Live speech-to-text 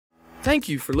Thank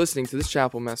you for listening to this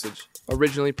chapel message,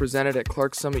 originally presented at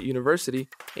Clarks Summit University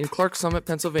in Clarks Summit,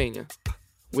 Pennsylvania.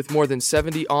 With more than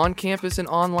 70 on-campus and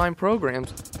online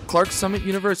programs, Clarks Summit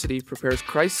University prepares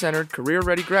Christ-centered,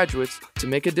 career-ready graduates to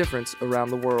make a difference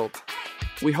around the world.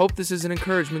 We hope this is an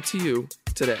encouragement to you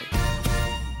today.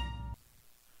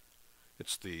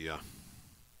 It's the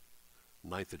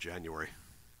 9th of January.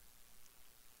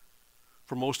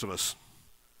 For most of us,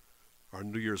 our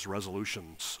New Year's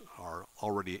resolutions are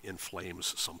already in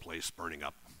flames someplace, burning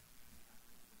up.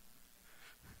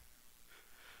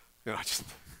 You know, I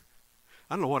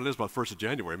don't know what it is about 1st of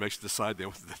January. It makes you decide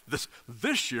that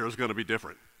this year is going to be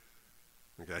different.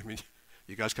 Okay, I mean,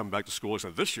 you guys coming back to school and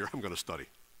saying, this year I'm going to study.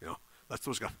 You know, that's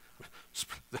what's going.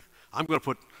 I'm going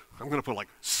to put like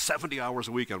 70 hours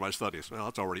a week on my studies. Well,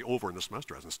 that's already over, and the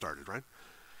semester hasn't started, right?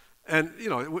 And, you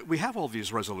know, we have all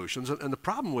these resolutions, and the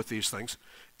problem with these things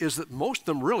is that most of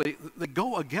them really, they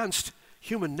go against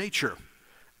human nature.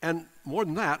 And more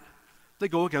than that, they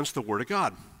go against the Word of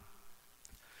God.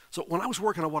 So when I was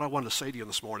working on what I wanted to say to you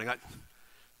this morning, I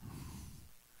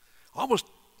almost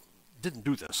didn't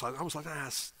do this. I was like,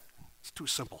 it's too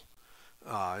simple.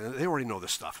 They already know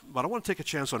this stuff. But I want to take a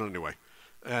chance on it anyway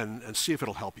and see if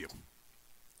it'll help you.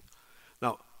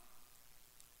 Now,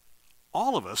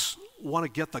 all of us want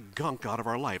to get the gunk out of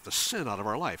our life, the sin out of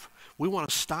our life. We want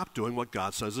to stop doing what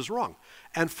God says is wrong.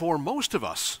 And for most of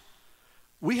us,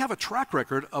 we have a track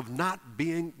record of not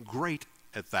being great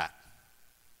at that.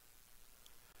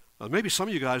 Now, maybe some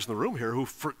of you guys in the room here who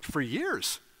for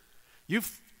years,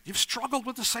 you've struggled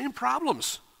with the same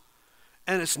problems.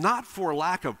 And it's not for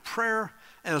lack of prayer,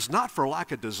 and it's not for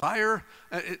lack of desire,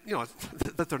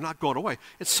 that they're not going away.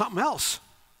 It's something else.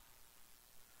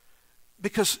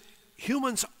 Because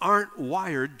humans aren't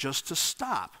wired just to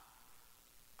stop.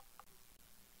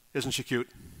 Isn't she cute?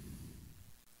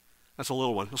 That's a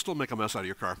little one. He'll still make a mess out of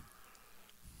your car.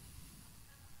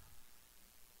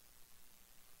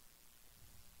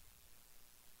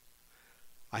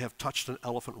 I have touched an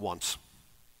elephant once.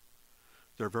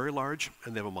 They're very large,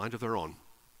 and they have a mind of their own.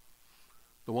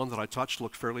 The one that I touched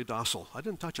looked fairly docile. I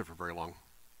didn't touch it for very long.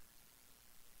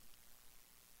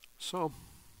 So,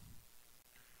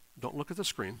 don't look at the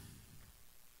screen.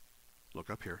 Look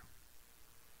up here.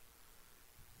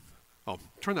 Oh,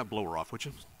 turn that blower off, would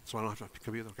you? So I don't have to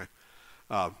come here. Okay.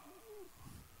 Now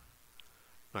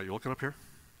you're looking up here.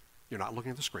 You're not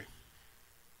looking at the screen.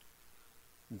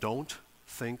 Don't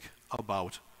think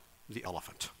about the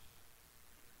elephant.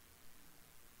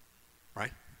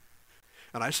 Right?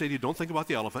 And I say to you, don't think about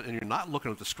the elephant, and you're not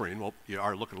looking at the screen. Well, you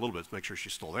are looking a little bit to make sure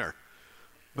she's still there.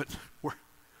 But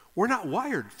we're not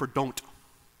wired for don't.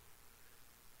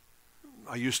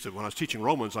 When I was teaching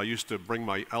Romans, I used to bring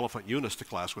my elephant Eunice to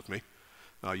class with me.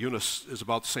 Eunice is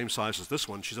about the same size as this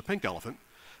one. She's a pink elephant,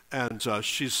 and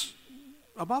she's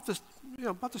about the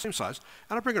same size.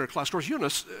 And I bring her to class. Of course,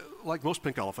 Eunice, like most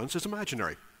pink elephants, is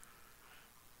imaginary.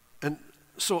 And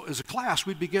so as a class,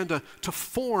 we begin to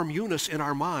form Eunice in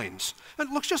our minds. And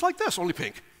it looks just like this, only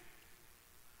pink.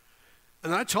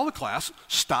 And then I tell the class,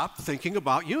 stop thinking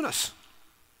about Eunice.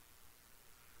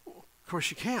 Of course,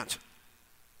 you can't.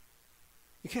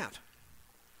 You can't.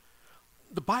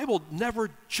 The Bible never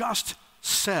just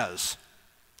says,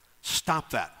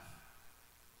 stop that.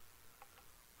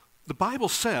 The Bible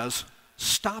says,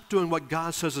 stop doing what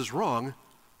God says is wrong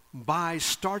by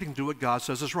starting to do what God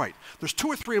says is right. There's 2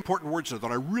 or 3 important words there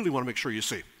that I really want to make sure you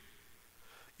see.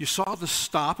 You saw the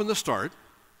stop and the start.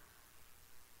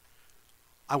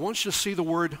 I want you to see the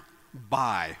word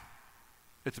by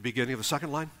at the beginning of the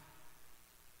second line.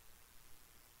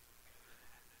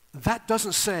 That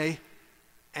doesn't say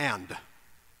and.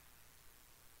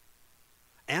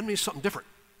 And means something different.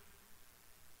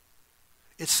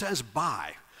 It says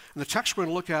by. And the text we're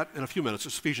going to look at in a few minutes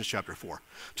is Ephesians chapter 4.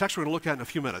 The text we're going to look at in a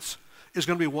few minutes is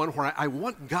going to be one where I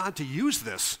want God to use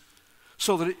this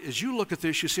so that as you look at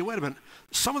this, you see, wait a minute,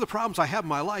 some of the problems I have in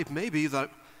my life may be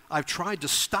that I've tried to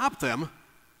stop them,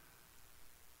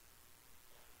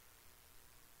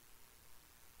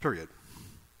 period.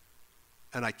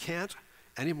 And I can't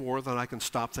any more than I can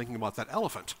stop thinking about that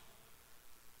elephant.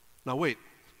 Now wait,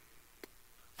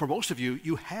 for most of you,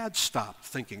 you had stopped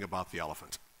thinking about the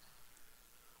elephant.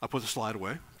 I put the slide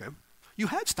away, okay? You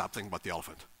had stopped thinking about the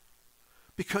elephant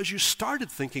because you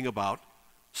started thinking about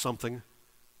something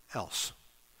else.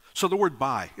 So the word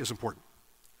by is important.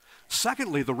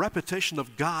 Secondly, the repetition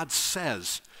of God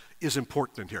says is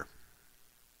important in here.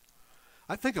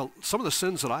 I think some of the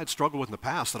sins that I had struggled with in the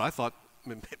past that I thought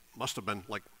it must have been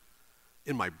like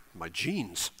in my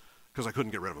genes because I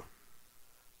couldn't get rid of them.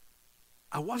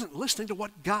 I wasn't listening to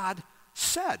what God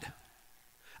said.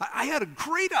 I had a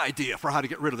great idea for how to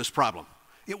get rid of this problem.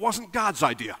 It wasn't God's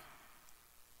idea.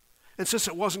 And since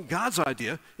it wasn't God's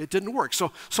idea, it didn't work.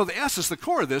 So the essence, the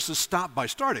core of this is stop by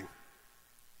starting.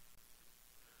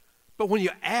 But when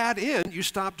you add in, you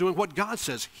stop doing what God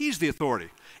says. He's the authority.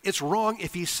 It's wrong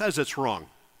if he says it's wrong.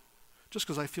 Just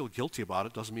because I feel guilty about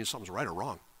it doesn't mean something's right or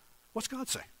wrong. What's God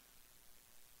say?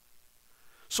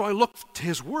 So I look to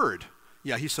his word.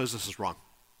 Yeah, he says this is wrong.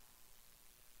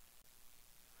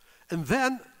 And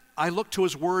then I look to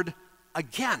his word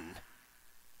again.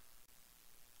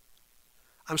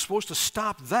 I'm supposed to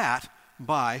stop that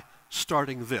by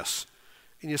starting this.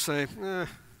 And you say,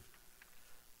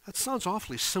 that sounds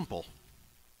awfully simple.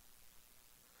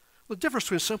 The difference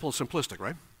between simple and simplistic,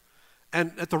 right?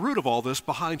 And at the root of all this,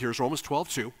 behind here is Romans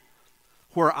 12:2,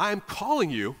 where I'm calling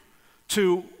you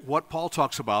to what Paul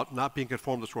talks about, not being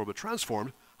conformed to this world, but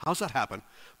transformed. How's that happen?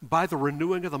 By the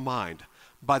renewing of the mind,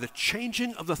 by the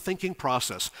changing of the thinking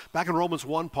process. Back in Romans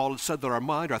 1, Paul had said that our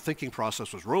mind, our thinking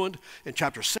process was ruined. In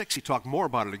chapter 6, he talked more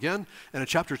about it again. And in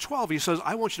chapter 12, he says,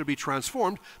 I want you to be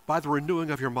transformed by the renewing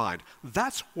of your mind.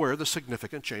 That's where the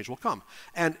significant change will come.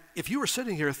 And if you were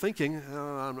sitting here thinking,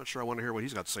 I'm not sure I want to hear what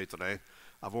he's got to say today.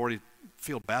 I've already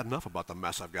feel bad enough about the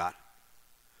mess I've got.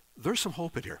 There's some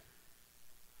hope in here.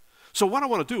 So what I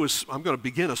want to do is, I'm going to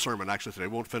begin a sermon actually today.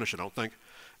 We won't finish it, I don't think.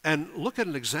 And look at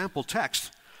an example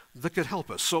text that could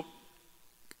help us. So,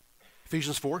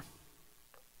 Ephesians 4.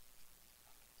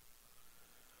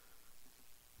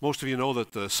 Most of you know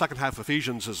that the second half of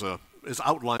Ephesians is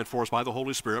outlined for us by the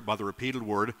Holy Spirit, by the repeated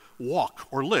word walk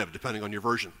or live, depending on your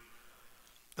version.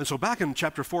 And so back in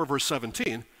chapter 4, verse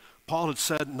 17, Paul had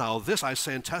said, now this I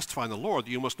say and testify in the Lord,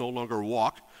 that you must no longer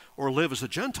walk or live as the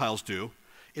Gentiles do,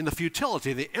 in the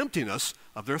futility, the emptiness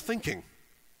of their thinking.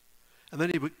 And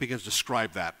then he begins to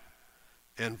describe that.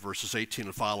 In verses 18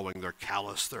 and following, they're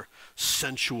callous, they're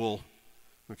sensual,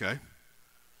 okay?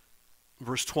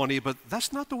 Verse 20, but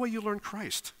that's not the way you learn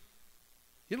Christ.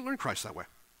 You didn't learn Christ that way.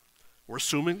 We're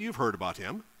assuming that you've heard about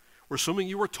him. We're assuming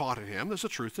you were taught in him. There's a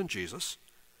truth in Jesus.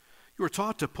 You were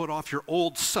taught to put off your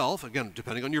old self, again,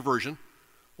 depending on your version,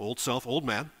 old self, old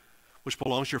man, which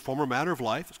belongs to your former manner of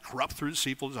life, is corrupt through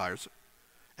deceitful desires,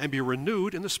 and be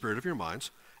renewed in the spirit of your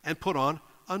minds, and put on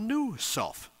a new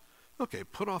self. Okay,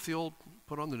 put off the old,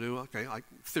 put on the new. Okay,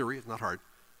 theory, it's not hard.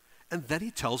 And then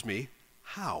he tells me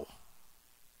how.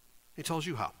 He tells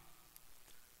you how.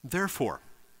 Therefore,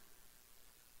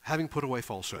 having put away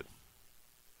falsehood,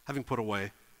 having put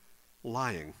away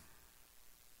lying,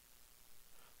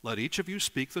 let each of you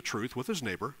speak the truth with his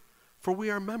neighbor, for we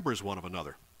are members one of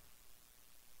another.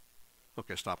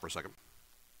 Okay, stop for a second.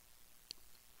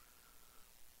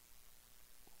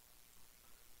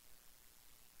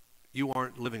 You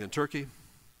aren't living in Turkey.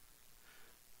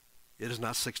 It is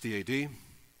not 60 AD.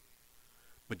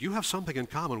 But you have something in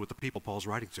common with the people Paul's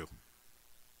writing to.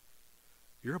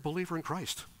 You're a believer in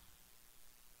Christ.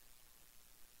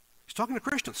 He's talking to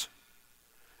Christians.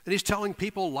 And he's telling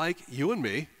people like you and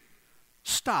me,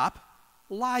 stop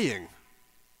lying.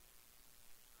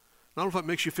 I don't know if that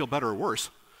makes you feel better or worse,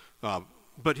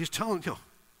 but he's telling you,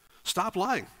 stop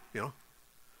lying. The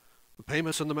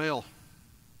payment's in the mail.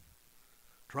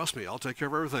 Trust me, I'll take care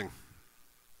of everything.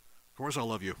 Of course I'll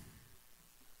love you.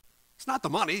 It's not the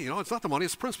money, it's not the money,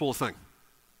 it's the principle thing.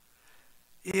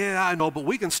 Yeah, I know, but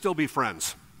we can still be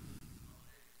friends.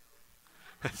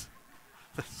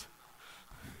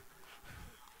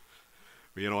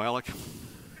 Alec?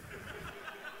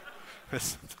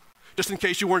 Just in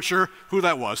case you weren't sure who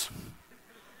that was.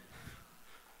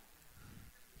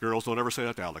 Girls, don't ever say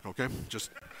that to Alec, okay? Just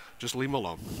leave him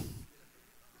alone.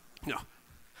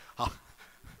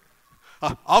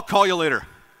 I'll call you later,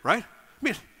 right? I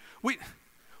mean,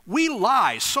 we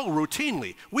lie so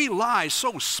routinely. We lie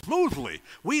so smoothly.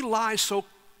 We lie so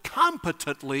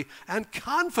competently and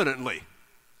confidently.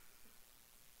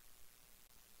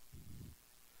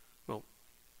 Well,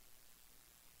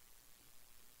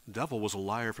 the devil was a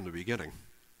liar from the beginning.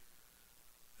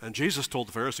 And Jesus told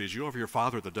the Pharisees, you have your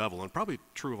father the devil, and probably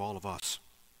true of all of us.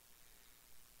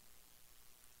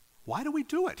 Why do we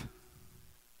do it?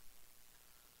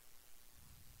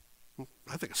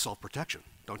 I think it's self-protection,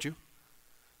 don't you?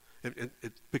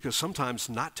 Because sometimes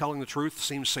not telling the truth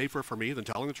seems safer for me than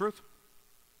telling the truth.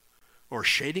 Or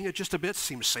shading it just a bit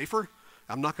seems safer.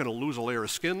 I'm not going to lose a layer of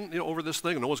skin over this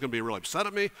thing, and no one's going to be really upset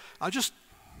at me.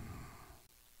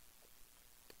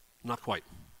 Not quite.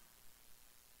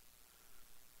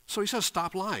 So he says,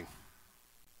 stop lying.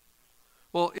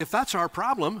 Well, if that's our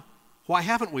problem, why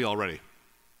haven't we already?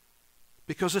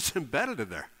 Because it's embedded in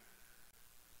there.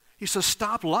 He says,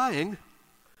 stop lying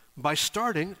by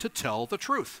starting to tell the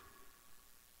truth.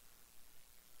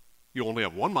 You only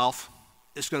have one mouth.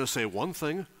 It's going to say one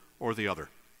thing or the other.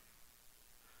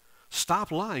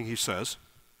 Stop lying, he says.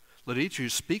 Let each of you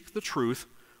speak the truth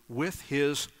with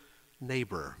his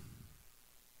neighbor.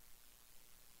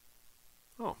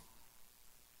 Oh.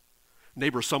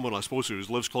 Neighbor is someone, I suppose, who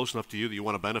lives close enough to you that you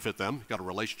want to benefit them. You've got a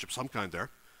relationship of some kind there.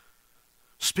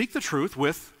 Speak the truth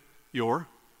with your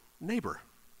neighbor.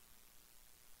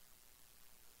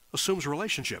 Assumes a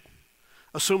relationship.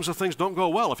 Assumes that things don't go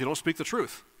well if you don't speak the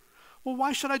truth. Well,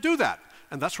 why should I do that?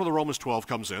 And that's where the Romans 12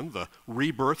 comes in, the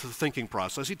rebirth of the thinking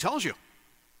process. He tells you.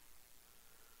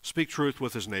 Speak truth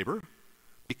with his neighbor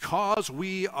because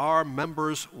we are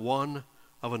members one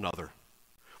of another.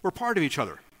 We're part of each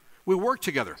other. We work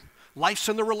together. Life's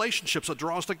in the relationships that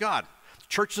draw us to God. The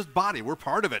church is body. We're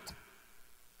part of it.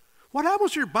 What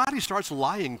happens when your body starts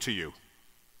lying to you?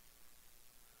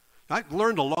 I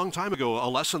learned a long time ago a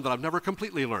lesson that I've never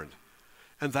completely learned,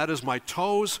 and that is my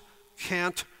toes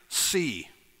can't see.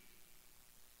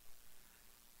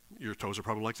 Your toes are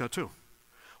probably like that too.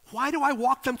 Why do I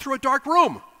walk them through a dark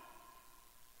room?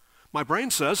 My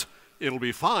brain says, it'll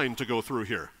be fine to go through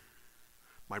here.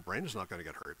 My brain is not going to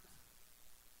get hurt.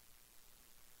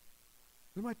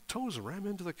 Then my toes ram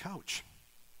into the couch.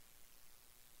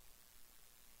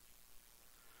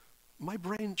 My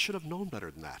brain should have known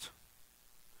better than that.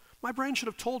 My brain should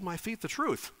have told my feet the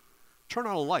truth. Turn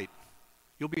on a light.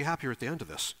 You'll be happier at the end of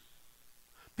this.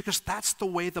 Because that's the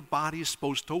way the body is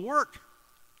supposed to work.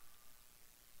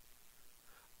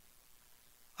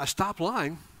 I stopped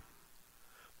lying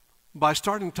by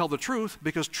starting to tell the truth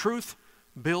because truth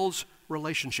builds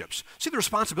relationships. See, the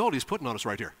responsibility he's putting on us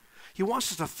right here. He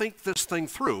wants us to think this thing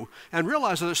through and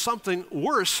realize that there's something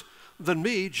worse than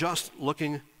me just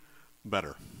looking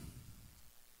better.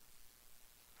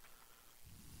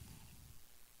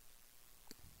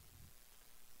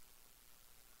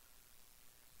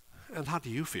 And how do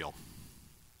you feel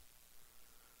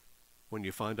when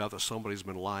you find out that somebody's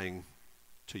been lying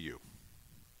to you?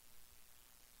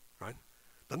 Right?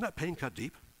 Doesn't that pain cut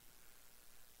deep?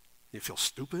 You feel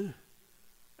stupid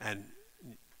and,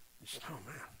 oh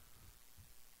man.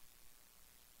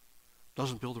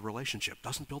 Doesn't build a relationship,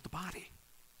 doesn't build the body.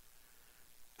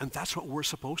 And that's what we're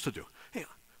supposed to do. Hey,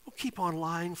 we'll keep on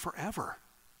lying forever.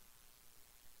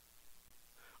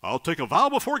 I'll take a vow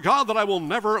before God that I will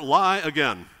never lie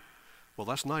again. Well,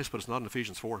 that's nice, but it's not in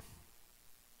Ephesians 4.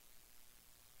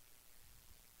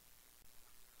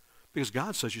 Because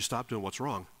God says you stop doing what's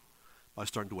wrong by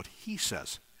starting to do what he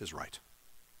says is right.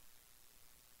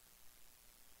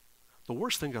 The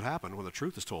worst thing that could happen when the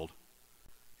truth is told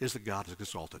is that God is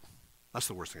exalted. That's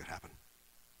the worst thing that could happen.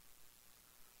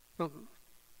 Now, does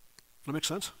that make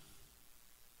sense?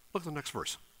 Look at the next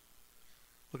verse.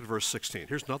 Look at verse 16.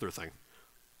 Here's another thing.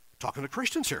 Talking to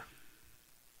Christians here.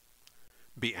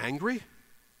 Be angry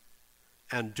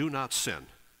and do not sin.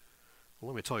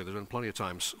 Well, let me tell you, there's been plenty of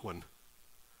times when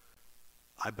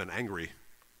I've been angry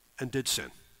and did sin.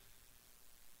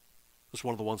 It's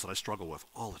one of the ones that I struggle with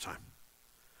all the time.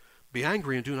 Be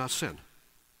angry and do not sin.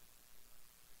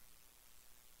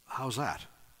 How's that?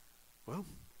 Well,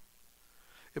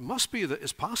 it must be that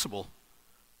it's possible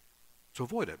to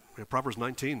avoid it. Proverbs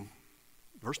 19,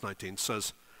 verse 19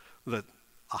 says that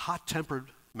a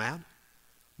hot-tempered man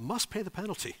must pay the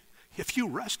penalty. If you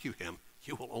rescue him,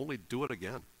 you will only do it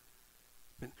again.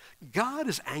 I mean, God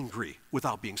is angry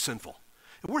without being sinful.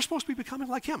 And we're supposed to be becoming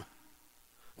like him.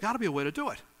 Got to be a way to do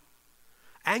it.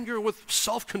 Anger with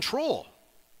self-control.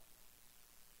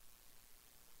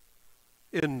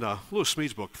 In Lewis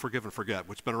Smead's book, Forgive and Forget,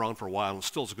 which has been around for a while and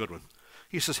still is a good one,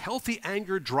 he says, healthy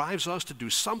anger drives us to do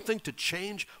something to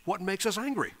change what makes us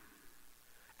angry.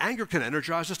 Anger can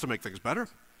energize us to make things better.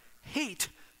 Hate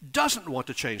doesn't want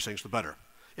to change things to better.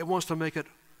 It wants to make it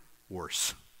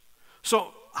worse.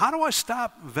 So how do I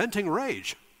stop venting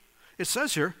rage? It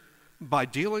says here, by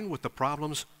dealing with the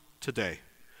problems today.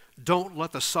 Don't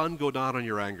let the sun go down on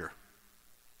your anger.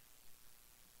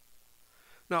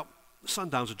 Now,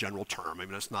 sundown's a general term. I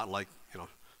mean, it's not like,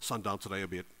 sundown today will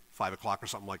be at 5 o'clock or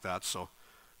something like that. So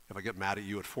if I get mad at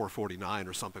you at 4:49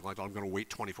 or something like that, I'm going to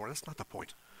wait 24. That's not the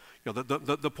point.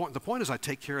 The point is I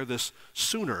take care of this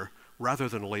sooner rather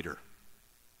than later.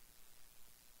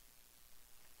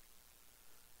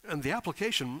 And the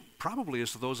application probably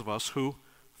is to those of us who,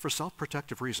 for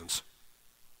self-protective reasons,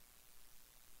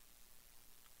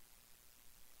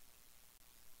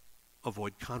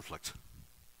 avoid conflict.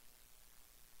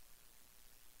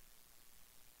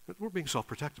 We're being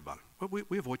self-protective about it, but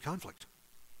we avoid conflict.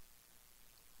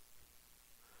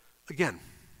 Again,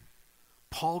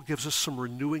 Paul gives us some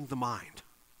renewing the mind.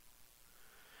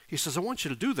 He says, I want you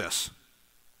to do this.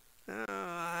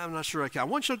 I'm not sure I can. I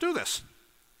want you to do this.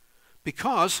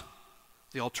 Because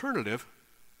the alternative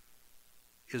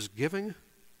is giving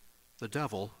the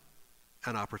devil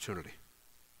an opportunity.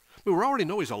 I mean, we already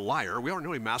know he's a liar. We already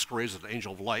know he masquerades as an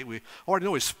angel of light. We already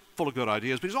know he's full of good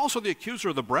ideas, but he's also the accuser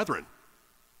of the brethren.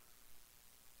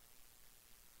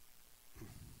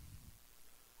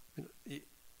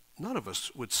 None of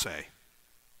us would say,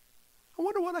 I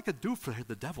wonder what I could do for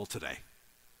the devil today. I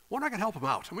wonder if I could help him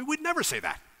out. I mean, we'd never say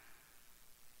that.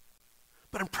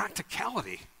 But in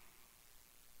practicality,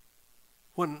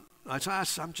 when I'm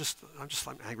just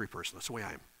an angry person. That's the way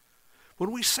I am.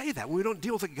 When we say that, when we don't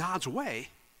deal with it God's way,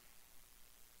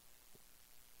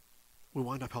 we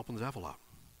wind up helping the devil out.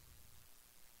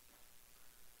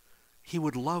 He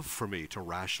would love for me to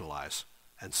rationalize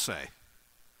and say,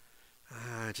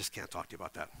 I just can't talk to you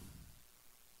about that.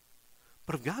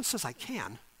 But if God says I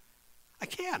can, I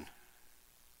can.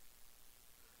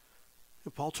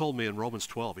 And Paul told me in Romans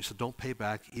 12, he said, don't pay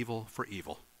back evil for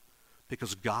evil,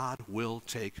 because God will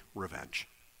take revenge.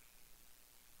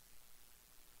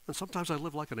 And sometimes I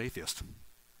live like an atheist.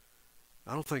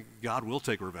 I don't think God will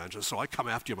take revenge, and so I come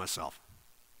after you myself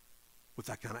with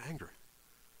that kind of anger.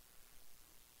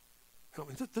 I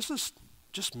mean, this is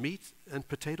just meat and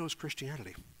potatoes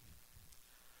Christianity.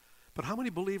 But how many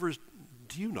believers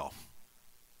do you know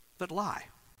that lie?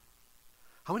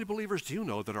 How many believers do you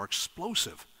know that are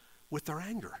explosive with their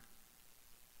anger?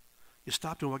 You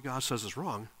stop doing what God says is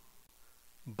wrong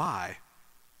by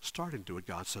starting to do what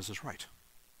God says is right.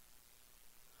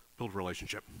 Build a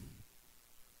relationship.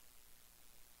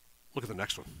 Look at the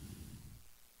next one.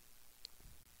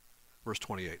 Verse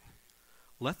 28.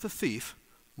 Let the thief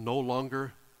no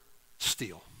longer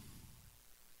steal.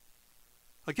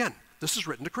 Again, this is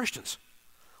written to Christians.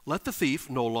 Let the thief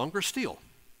no longer steal,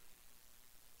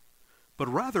 but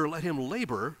rather let him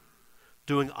labor,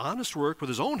 doing honest work with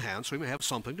his own hands, so he may have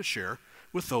something to share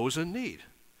with those in need.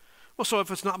 Well, so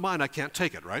if it's not mine, I can't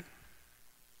take it, right?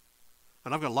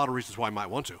 And I've got a lot of reasons why I might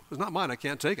want to. If it's not mine, I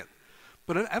can't take it.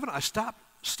 But I stop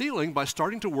stealing by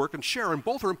starting to work and share, and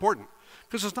both are important.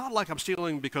 Because it's not like I'm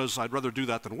stealing because I'd rather do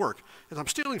that than work. It's I'm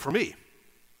stealing for me.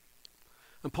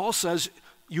 And Paul says,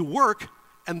 you work,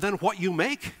 and then what you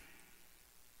make,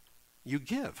 you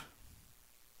give.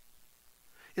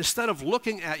 Instead of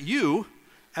looking at you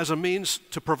as a means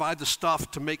to provide the stuff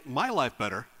to make my life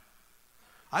better,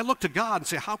 I look to God and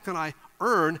say, how can I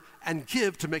earn and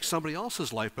give to make somebody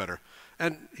else's life better?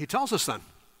 And he tells us then,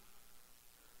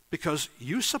 because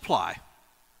you supply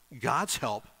God's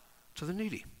help to the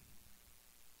needy.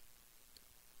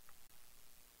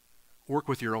 Work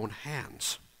with your own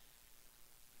hands.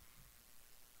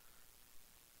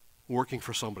 Working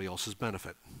for somebody else's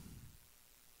benefit.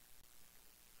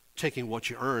 Taking what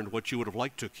you earned, what you would have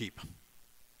liked to keep,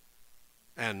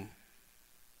 and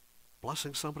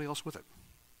blessing somebody else with it.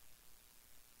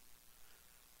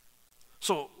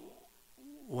 So,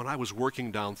 when I was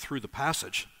working down through the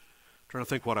passage, trying to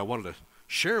think what I wanted to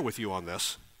share with you on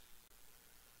this,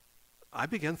 I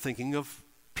began thinking of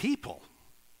people,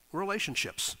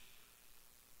 relationships.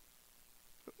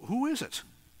 Who is it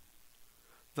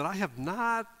that I have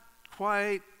not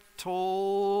quite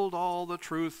told all the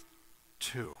truth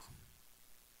to?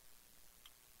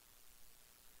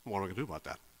 What am I going to do about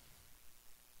that?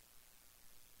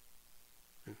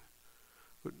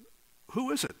 But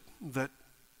who is it that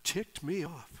ticked me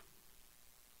off?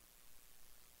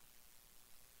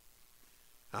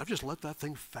 I've just let that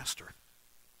thing fester.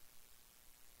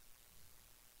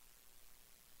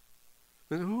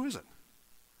 And who is it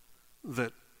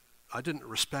that I didn't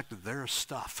respect their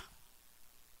stuff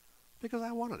because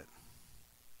I wanted it?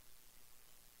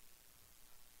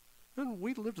 And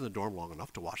we lived in the dorm long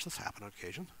enough to watch this happen on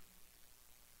occasion.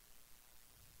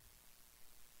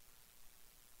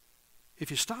 If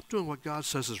you stop doing what God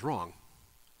says is wrong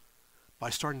by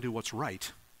starting to do what's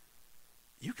right,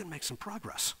 you can make some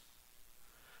progress.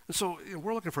 And so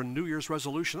we're looking for a New Year's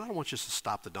resolution. I don't want you to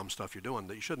stop the dumb stuff you're doing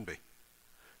that you shouldn't be.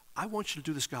 I want you to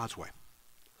do this God's way.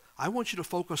 I want you to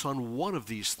focus on one of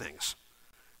these things.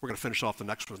 We're going to finish off the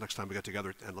next one next time we get together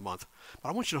at the end of the month. But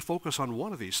I want you to focus on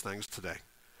one of these things today,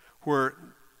 where,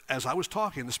 as I was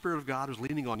talking, the Spirit of God is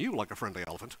leaning on you like a friendly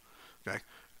elephant, okay?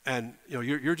 And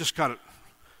you're just kind of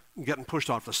getting pushed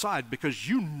off the side because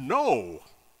you know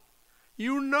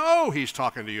He's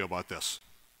talking to you about this.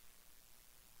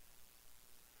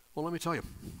 Well, let me tell you,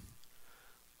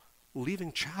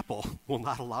 leaving chapel will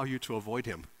not allow you to avoid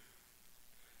Him.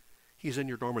 He's in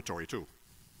your dormitory too.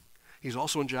 He's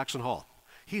also in Jackson Hall.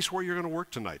 He's where you're going to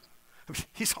work tonight. I mean,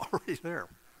 He's already there.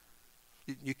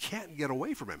 You can't get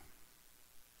away from Him.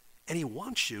 And He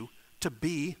wants you to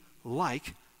be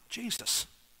like Jesus.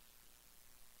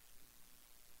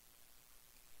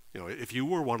 If you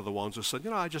were one of the ones who said,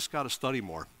 I just got to study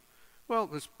more. Well,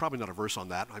 there's probably not a verse on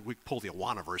that. We pull the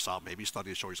Awana verse out, maybe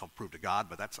study to show yourself approved to God,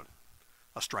 but that's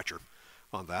a stretcher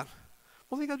on that.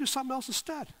 Well, then you got to do something else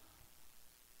instead.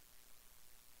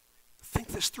 Think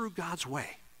this through God's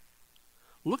way.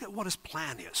 Look at what his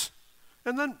plan is.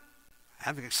 And then,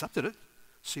 having accepted it,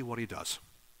 see what he does.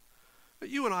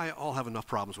 You and I all have enough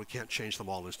problems. We can't change them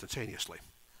all instantaneously.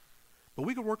 But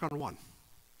we can work on one.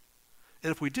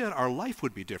 And if we did, our life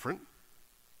would be different,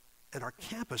 and our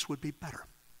campus would be better.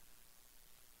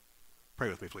 Pray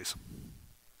with me, please.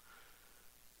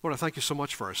 Lord, I thank you so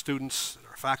much for our students, and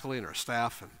our faculty, and our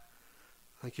staff, and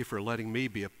thank you for letting me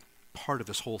be a part of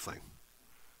this whole thing.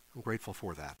 I'm grateful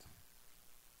for that.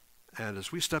 And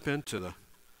as we step into the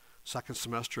second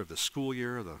semester of the school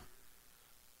year, the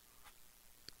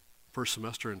first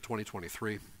semester in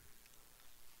 2023,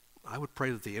 I would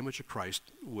pray that the image of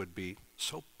Christ would be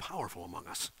so powerful among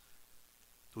us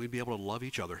that we'd be able to love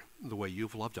each other the way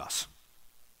you've loved us.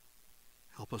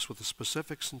 Help us with the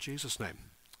specifics in Jesus' name.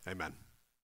 Amen.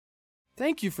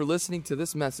 Thank you for listening to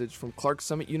this message from Clarks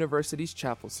Summit University's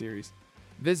Chapel Series.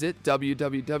 Visit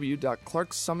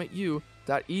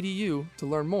www.clarkssummitu.edu to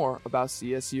learn more about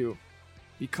CSU.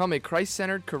 Become a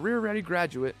Christ-centered, career-ready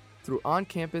graduate through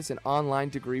on-campus and online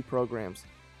degree programs.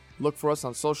 Look for us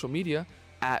on social media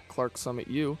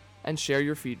 @ClarkSummitU and share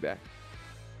your feedback.